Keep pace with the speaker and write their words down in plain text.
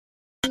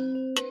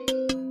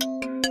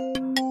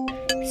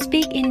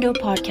Speak Indo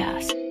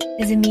Podcast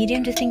is a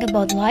medium to think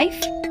about life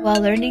while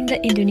learning the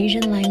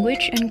Indonesian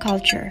language and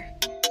culture.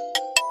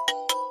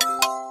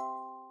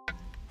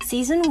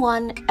 Season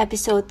 1,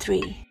 Episode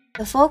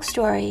 3, The Folk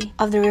Story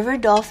of the River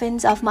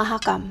Dolphins of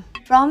Mahakam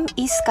from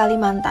East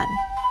Kalimantan.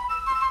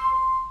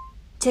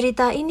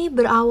 Cerita ini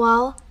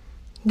berawal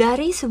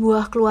dari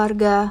sebuah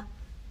keluarga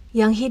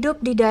yang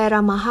hidup di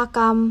daerah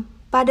Mahakam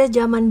pada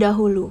zaman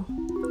dahulu.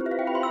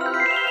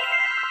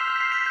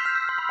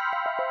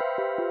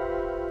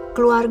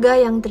 Keluarga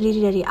yang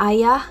terdiri dari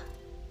ayah,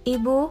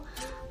 ibu,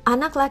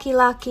 anak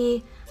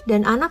laki-laki,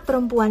 dan anak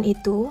perempuan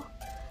itu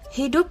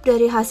hidup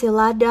dari hasil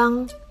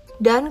ladang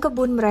dan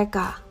kebun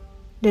mereka,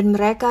 dan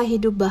mereka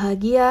hidup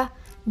bahagia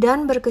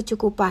dan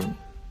berkecukupan.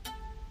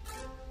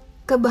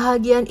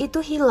 Kebahagiaan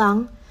itu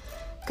hilang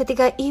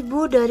ketika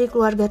ibu dari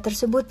keluarga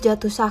tersebut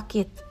jatuh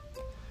sakit,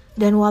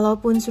 dan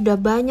walaupun sudah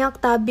banyak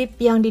tabib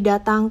yang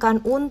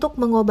didatangkan untuk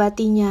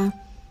mengobatinya,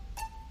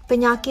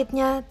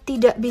 penyakitnya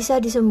tidak bisa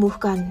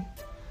disembuhkan.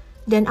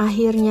 Dan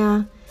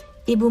akhirnya,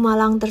 ibu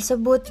malang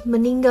tersebut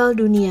meninggal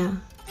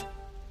dunia.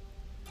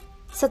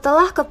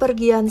 Setelah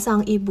kepergian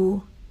sang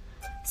ibu,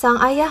 sang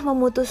ayah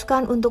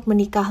memutuskan untuk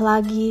menikah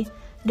lagi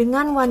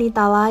dengan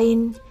wanita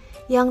lain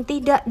yang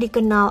tidak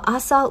dikenal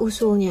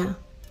asal-usulnya,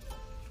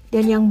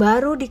 dan yang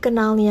baru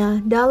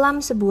dikenalnya dalam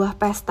sebuah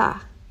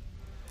pesta.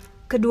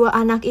 Kedua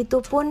anak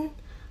itu pun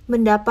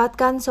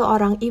mendapatkan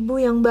seorang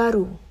ibu yang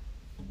baru.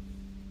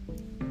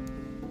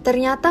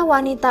 Ternyata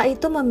wanita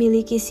itu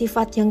memiliki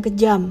sifat yang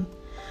kejam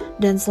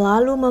dan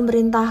selalu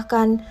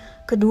memerintahkan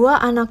kedua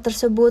anak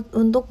tersebut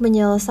untuk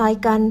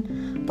menyelesaikan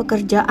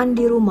pekerjaan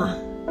di rumah.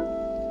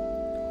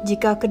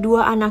 Jika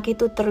kedua anak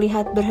itu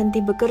terlihat berhenti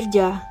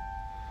bekerja,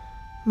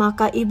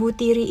 maka ibu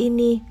tiri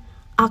ini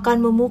akan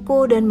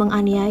memukul dan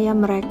menganiaya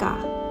mereka.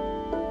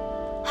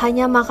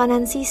 Hanya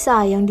makanan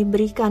sisa yang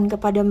diberikan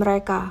kepada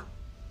mereka.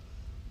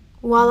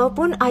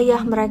 Walaupun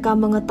ayah mereka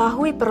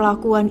mengetahui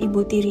perlakuan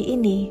ibu tiri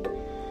ini,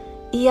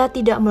 ia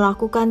tidak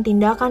melakukan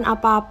tindakan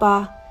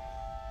apa-apa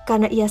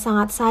karena ia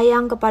sangat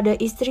sayang kepada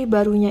istri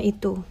barunya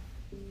itu.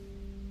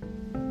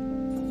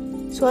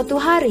 Suatu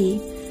hari,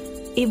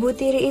 ibu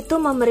tiri itu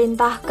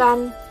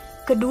memerintahkan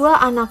kedua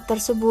anak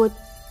tersebut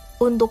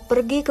untuk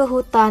pergi ke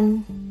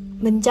hutan,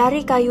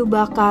 mencari kayu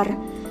bakar,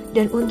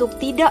 dan untuk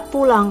tidak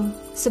pulang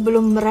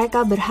sebelum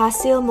mereka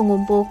berhasil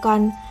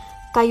mengumpulkan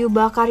kayu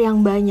bakar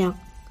yang banyak.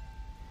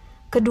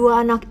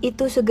 Kedua anak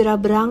itu segera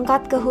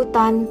berangkat ke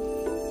hutan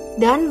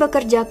dan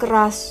bekerja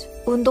keras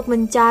untuk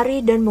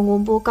mencari dan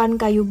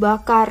mengumpulkan kayu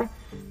bakar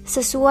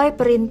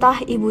sesuai perintah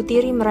ibu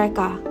tiri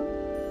mereka.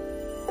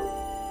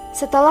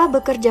 Setelah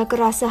bekerja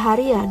keras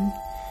seharian,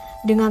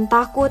 dengan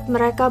takut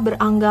mereka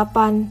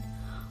beranggapan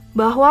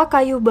bahwa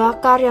kayu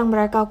bakar yang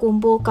mereka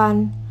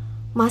kumpulkan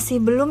masih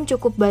belum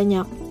cukup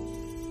banyak.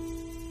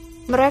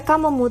 Mereka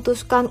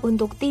memutuskan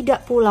untuk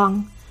tidak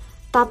pulang,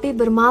 tapi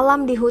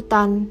bermalam di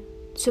hutan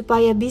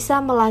supaya bisa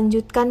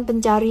melanjutkan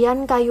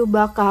pencarian kayu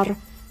bakar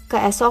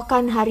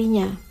keesokan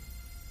harinya.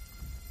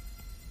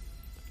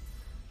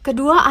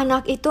 Kedua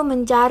anak itu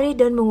mencari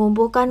dan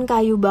mengumpulkan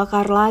kayu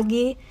bakar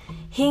lagi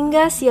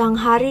hingga siang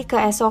hari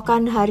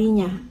keesokan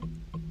harinya.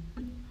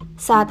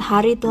 Saat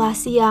hari telah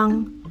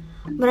siang,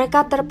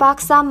 mereka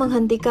terpaksa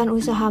menghentikan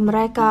usaha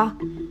mereka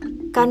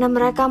karena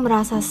mereka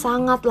merasa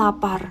sangat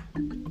lapar.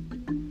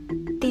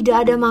 Tidak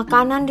ada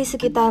makanan di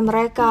sekitar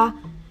mereka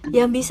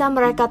yang bisa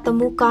mereka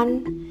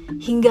temukan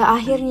hingga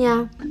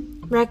akhirnya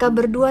mereka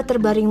berdua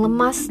terbaring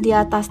lemas di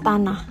atas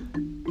tanah.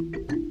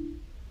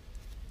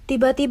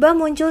 Tiba-tiba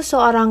muncul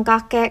seorang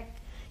kakek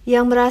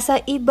yang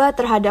merasa iba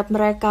terhadap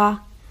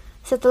mereka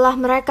setelah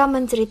mereka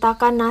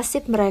menceritakan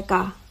nasib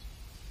mereka.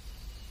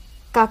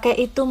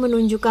 Kakek itu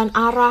menunjukkan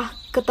arah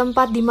ke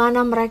tempat di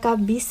mana mereka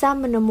bisa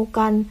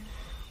menemukan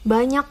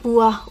banyak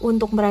buah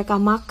untuk mereka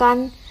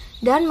makan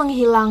dan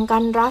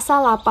menghilangkan rasa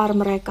lapar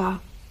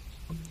mereka.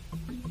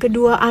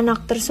 Kedua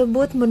anak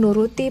tersebut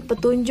menuruti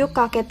petunjuk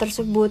kakek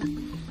tersebut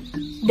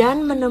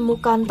dan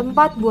menemukan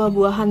tempat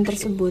buah-buahan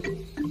tersebut.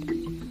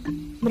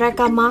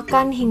 Mereka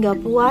makan hingga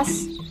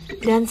puas,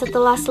 dan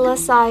setelah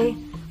selesai,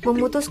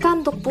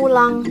 memutuskan untuk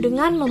pulang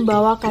dengan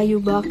membawa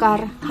kayu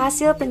bakar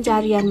hasil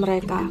pencarian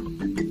mereka.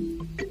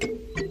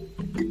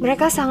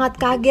 Mereka sangat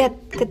kaget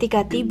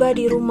ketika tiba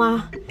di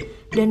rumah,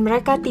 dan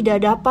mereka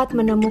tidak dapat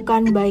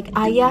menemukan baik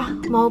ayah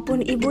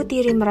maupun ibu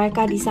tiri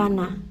mereka di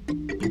sana.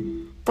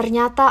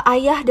 Ternyata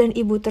ayah dan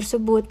ibu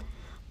tersebut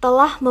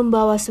telah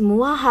membawa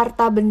semua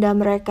harta benda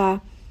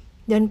mereka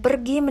dan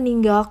pergi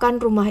meninggalkan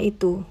rumah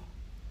itu.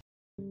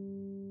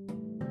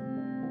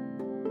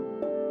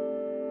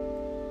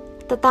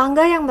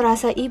 Tetangga yang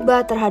merasa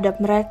iba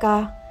terhadap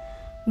mereka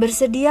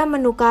bersedia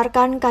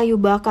menukarkan kayu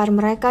bakar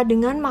mereka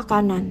dengan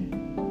makanan.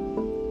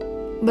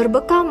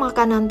 Berbekal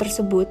makanan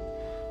tersebut,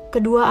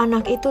 kedua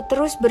anak itu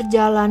terus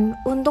berjalan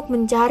untuk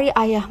mencari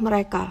ayah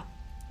mereka.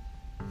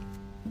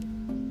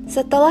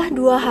 Setelah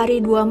 2 hari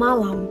 2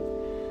 malam,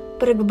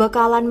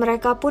 perbekalan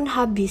mereka pun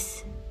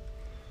habis.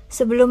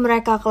 Sebelum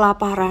mereka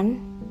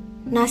kelaparan,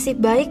 nasib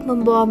baik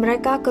membawa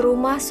mereka ke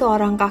rumah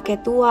seorang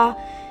kakek tua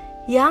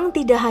yang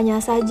tidak hanya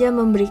saja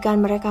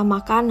memberikan mereka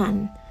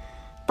makanan,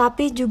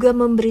 tapi juga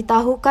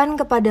memberitahukan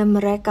kepada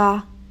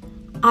mereka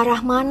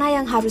arah mana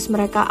yang harus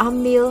mereka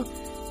ambil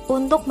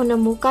untuk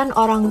menemukan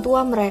orang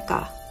tua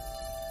mereka.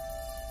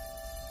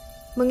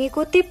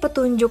 Mengikuti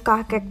petunjuk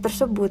kakek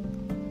tersebut,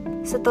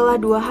 setelah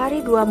 2 hari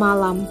 2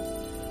 malam,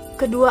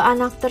 kedua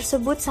anak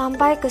tersebut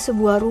sampai ke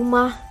sebuah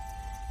rumah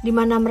di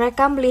mana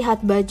mereka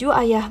melihat baju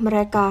ayah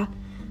mereka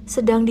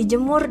sedang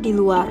dijemur di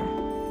luar.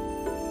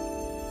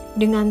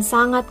 Dengan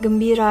sangat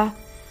gembira,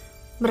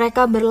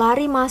 mereka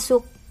berlari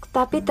masuk,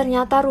 tapi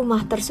ternyata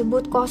rumah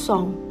tersebut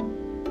kosong.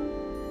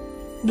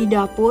 Di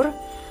dapur,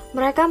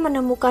 mereka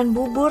menemukan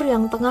bubur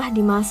yang tengah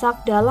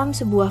dimasak dalam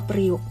sebuah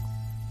periuk.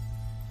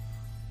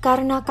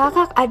 Karena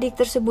kakak adik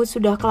tersebut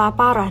sudah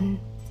kelaparan,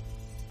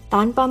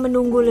 tanpa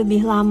menunggu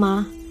lebih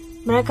lama,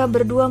 mereka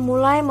berdua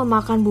mulai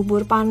memakan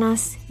bubur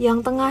panas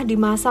yang tengah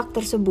dimasak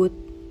tersebut.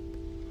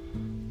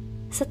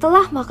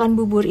 Setelah makan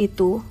bubur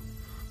itu,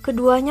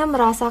 keduanya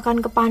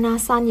merasakan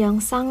kepanasan yang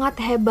sangat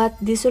hebat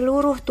di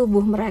seluruh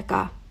tubuh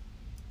mereka.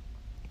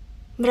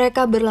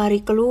 Mereka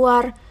berlari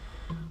keluar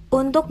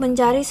untuk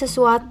mencari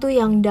sesuatu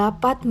yang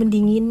dapat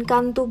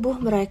mendinginkan tubuh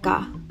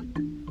mereka.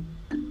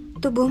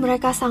 Tubuh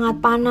mereka sangat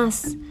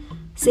panas,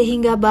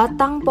 sehingga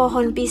batang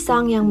pohon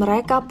pisang yang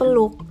mereka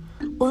peluk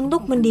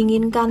untuk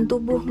mendinginkan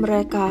tubuh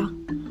mereka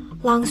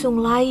langsung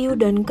layu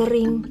dan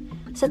kering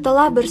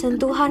setelah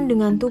bersentuhan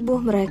dengan tubuh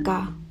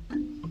mereka.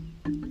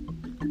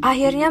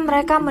 Akhirnya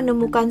mereka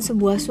menemukan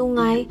sebuah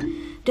sungai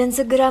dan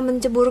segera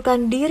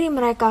menceburkan diri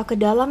mereka ke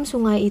dalam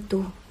sungai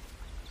itu.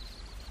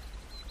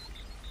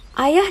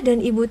 Ayah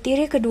dan ibu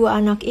tiri kedua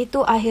anak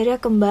itu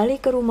akhirnya kembali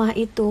ke rumah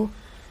itu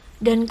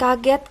dan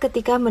kaget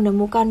ketika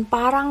menemukan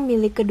parang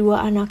milik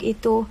kedua anak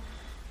itu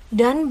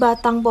dan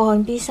batang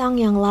pohon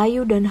pisang yang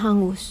layu dan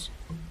hangus.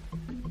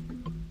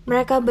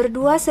 Mereka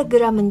berdua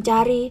segera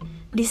mencari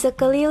di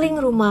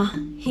sekeliling rumah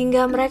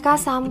hingga mereka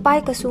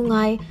sampai ke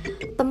sungai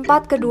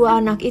tempat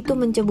kedua anak itu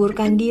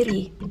menceburkan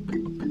diri.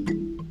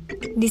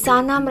 Di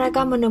sana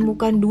mereka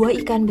menemukan 2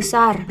 ikan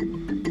besar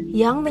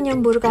yang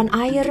menyemburkan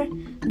air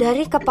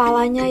dari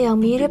kepalanya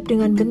yang mirip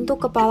dengan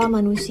bentuk kepala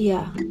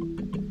manusia.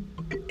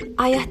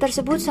 Ayah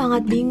tersebut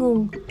sangat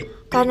bingung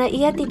karena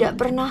ia tidak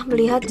pernah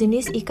melihat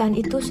jenis ikan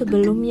itu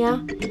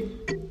sebelumnya,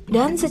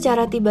 dan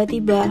secara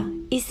tiba-tiba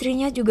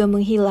istrinya juga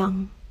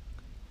menghilang.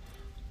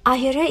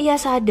 Akhirnya ia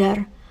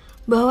sadar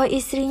bahwa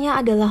istrinya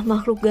adalah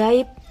makhluk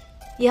gaib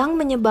yang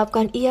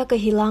menyebabkan ia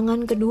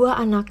kehilangan kedua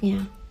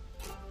anaknya.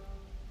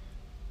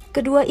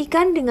 Kedua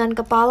ikan dengan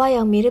kepala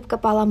yang mirip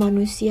kepala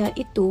manusia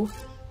itu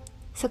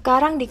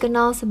sekarang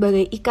dikenal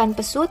sebagai ikan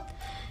pesut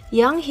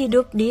yang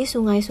hidup di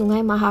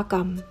sungai-sungai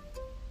Mahakam.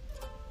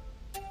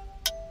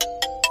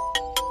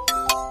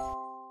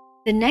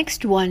 The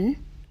next one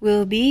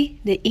will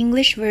be the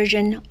English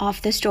version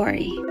of the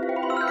story.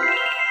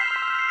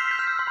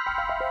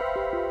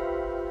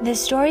 The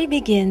story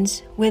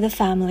begins with a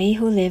family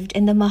who lived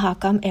in the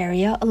Mahakam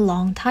area a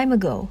long time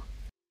ago.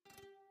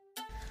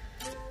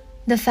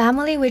 The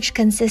family, which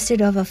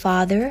consisted of a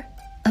father,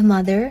 a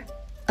mother,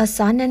 a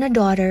son and a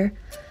daughter,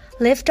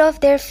 lived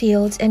off their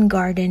fields and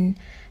garden,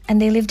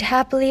 and they lived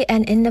happily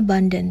and in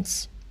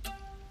abundance.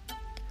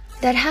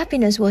 That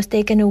happiness was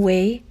taken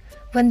away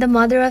when the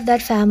mother of that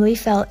family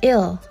fell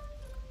ill,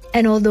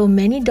 and although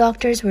many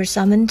doctors were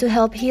summoned to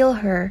help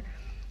heal her,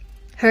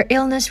 her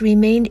illness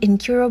remained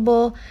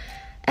incurable,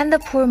 and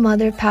the poor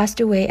mother passed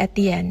away at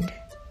the end.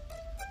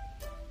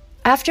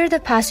 After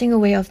the passing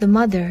away of the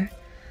mother,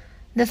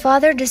 the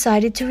father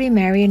decided to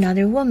remarry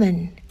another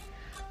woman,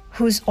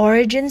 whose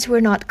origins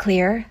were not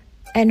clear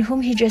and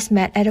whom he just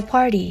met at a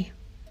party.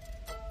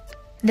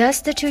 Thus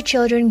the 2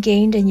 children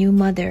gained a new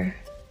mother.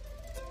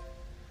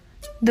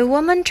 The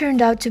woman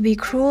turned out to be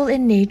cruel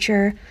in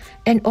nature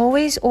and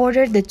always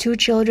ordered the 2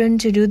 children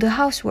to do the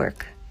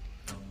housework.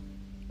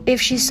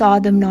 If she saw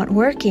them not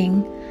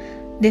working,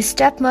 the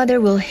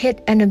stepmother will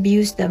hit and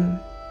abuse them.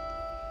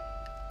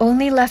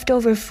 Only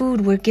leftover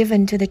food were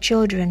given to the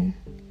children.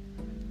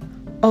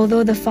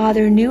 Although the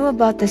father knew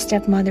about the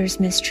stepmother's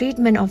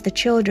mistreatment of the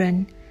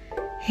children,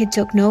 he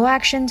took no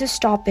action to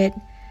stop it,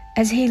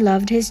 as he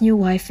loved his new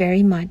wife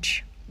very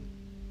much.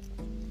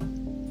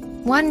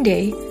 One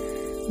day,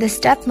 the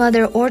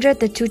stepmother ordered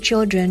the 2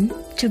 children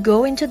to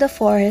go into the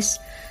forest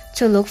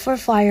to look for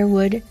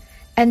firewood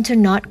and to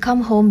not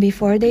come home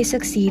before they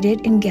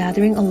succeeded in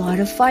gathering a lot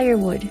of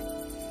firewood.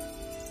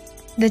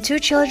 The 2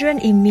 children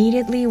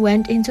immediately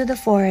went into the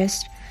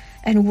forest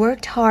and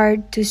worked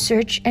hard to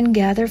search and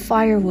gather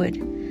firewood,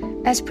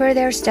 as per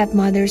their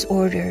stepmother's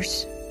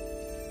orders.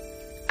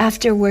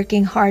 After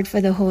working hard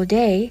for the whole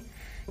day,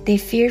 they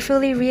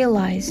fearfully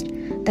realized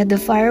that the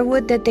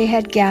firewood that they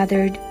had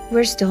gathered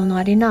were still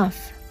not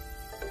enough.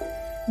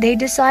 They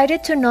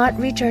decided to not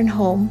return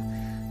home,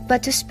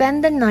 but to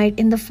spend the night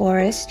in the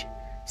forest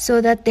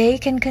so that they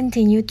can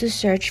continue to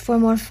search for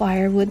more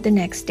firewood the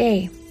next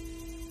day.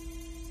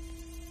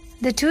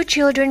 The 2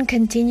 children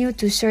continued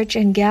to search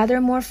and gather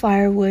more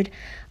firewood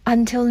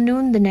until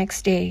noon the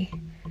next day.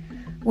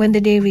 When the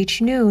day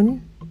reached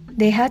noon,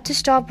 they had to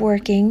stop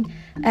working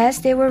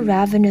as they were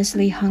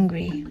ravenously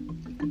hungry.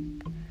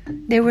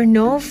 There were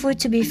no food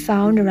to be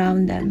found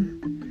around them,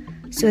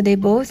 so they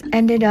both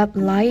ended up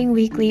lying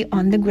weakly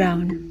on the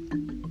ground.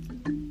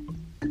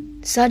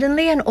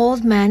 Suddenly an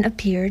old man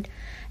appeared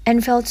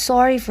and felt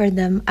sorry for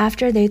them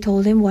after they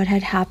told him what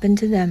had happened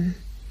to them.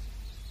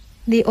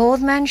 The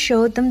old man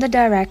showed them the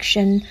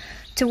direction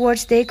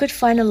towards they could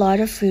find a lot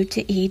of food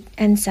to eat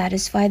and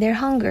satisfy their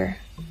hunger.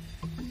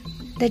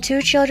 The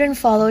two children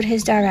followed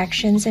his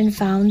directions and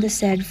found the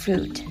said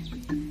fruit.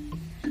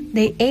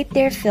 They ate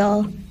their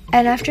fill,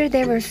 and after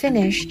they were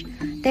finished,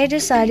 they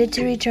decided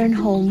to return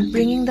home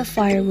bringing the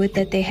firewood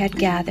that they had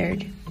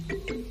gathered.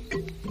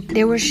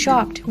 They were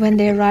shocked when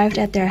they arrived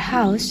at their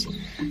house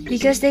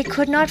because they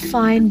could not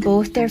find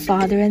both their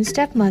father and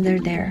stepmother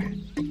there.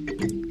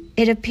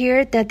 It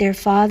appeared that their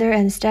father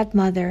and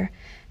stepmother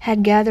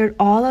had gathered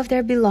all of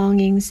their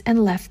belongings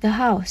and left the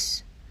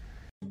house.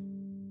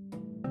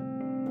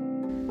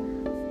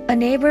 A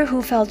neighbor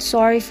who felt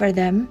sorry for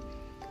them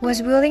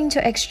was willing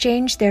to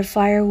exchange their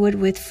firewood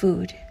with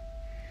food.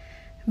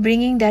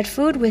 Bringing that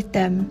food with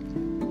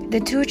them, the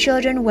two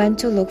children went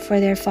to look for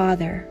their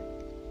father.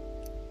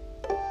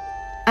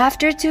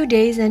 After 2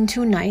 days and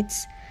 2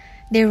 nights,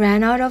 they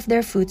ran out of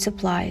their food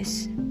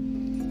supplies.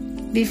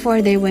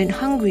 Before they went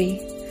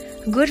hungry,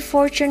 good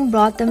fortune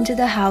brought them to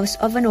the house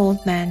of an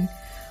old man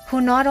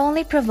who not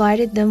only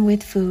provided them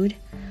with food,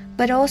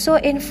 but also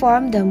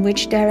informed them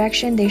which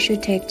direction they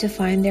should take to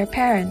find their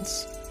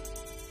parents.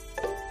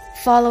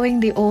 Following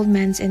the old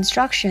man's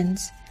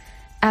instructions,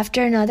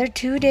 after another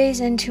 2 days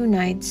and 2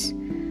 nights,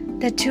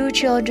 the two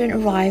children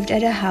arrived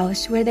at a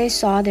house where they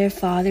saw their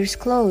father's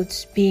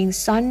clothes being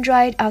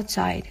sun-dried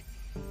outside.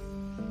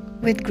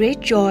 With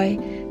great joy,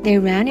 they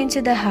ran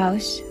into the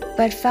house,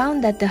 but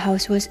found that the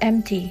house was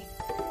empty.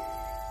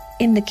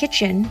 In the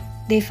kitchen,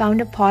 they found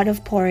a pot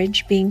of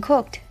porridge being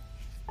cooked.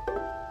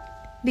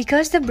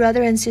 Because the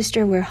brother and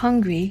sister were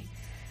hungry,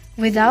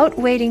 without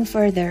waiting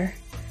further,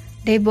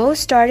 they both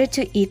started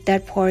to eat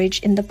that porridge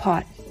in the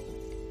pot.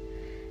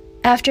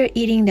 After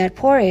eating that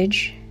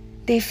porridge,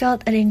 they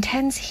felt an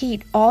intense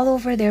heat all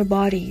over their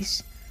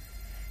bodies.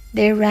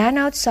 They ran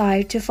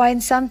outside to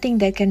find something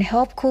that can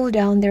help cool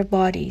down their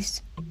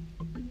bodies.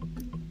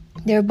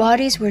 Their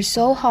bodies were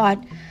so hot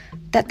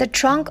that the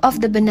trunk of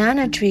the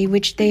banana tree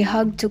which they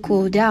hugged to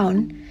cool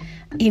down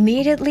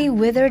immediately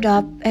withered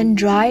up and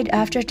dried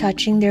after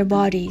touching their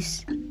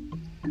bodies.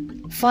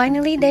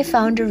 Finally, they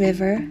found a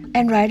river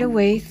and right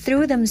away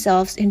threw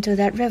themselves into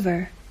that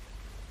river.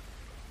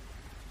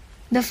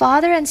 The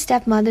father and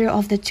stepmother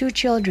of the two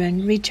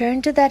children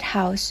returned to that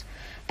house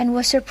and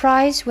was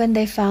surprised when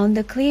they found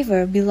the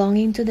cleaver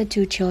belonging to the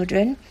two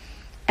children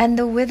and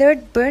the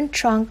withered, burnt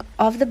trunk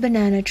of the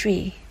banana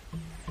tree.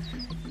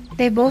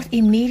 They both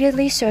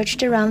immediately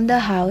searched around the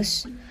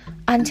house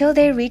until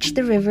they reached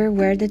the river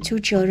where the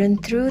two children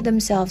threw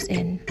themselves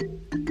in.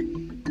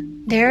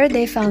 There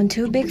they found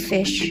 2 big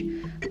fish,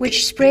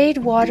 which sprayed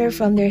water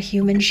from their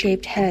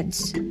human-shaped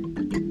heads.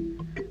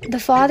 The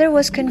father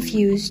was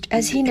confused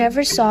as he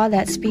never saw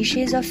that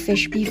species of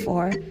fish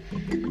before,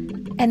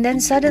 and then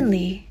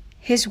suddenly,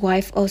 his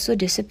wife also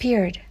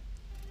disappeared.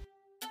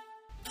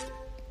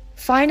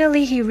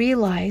 Finally, he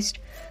realized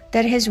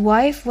that his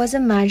wife was a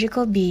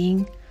magical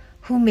being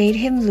who made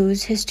him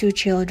lose his 2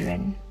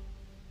 children.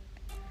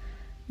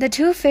 The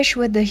 2 fish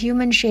with the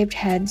human-shaped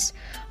heads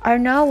are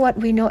now what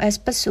we know as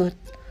pasut,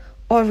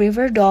 or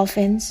river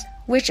dolphins,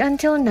 which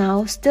until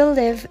now still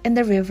live in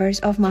the rivers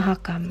of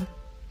Mahakam.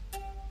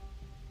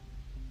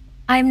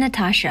 I'm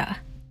Natasha,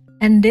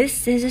 and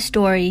this is a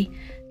story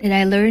that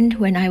I learned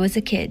when I was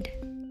a kid.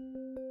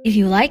 If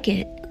you like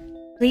it,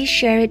 please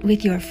share it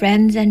with your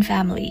friends and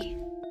family.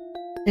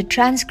 The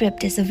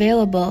transcript is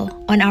available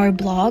on our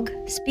blog,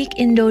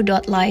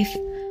 speakindo.life,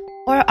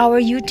 or our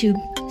YouTube,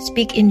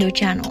 Speak Indo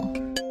channel.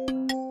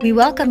 We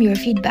welcome your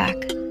feedback.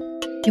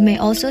 You may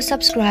also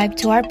subscribe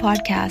to our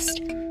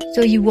podcast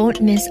so you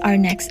won't miss our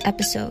next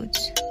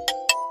episodes.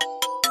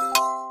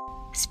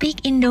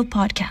 Speak Indo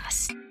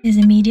Podcast is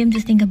a medium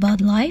to think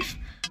about life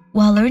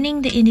while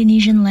learning the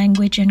Indonesian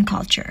language and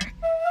culture.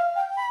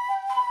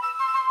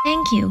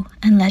 Thank you,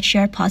 and let's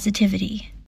share positivity.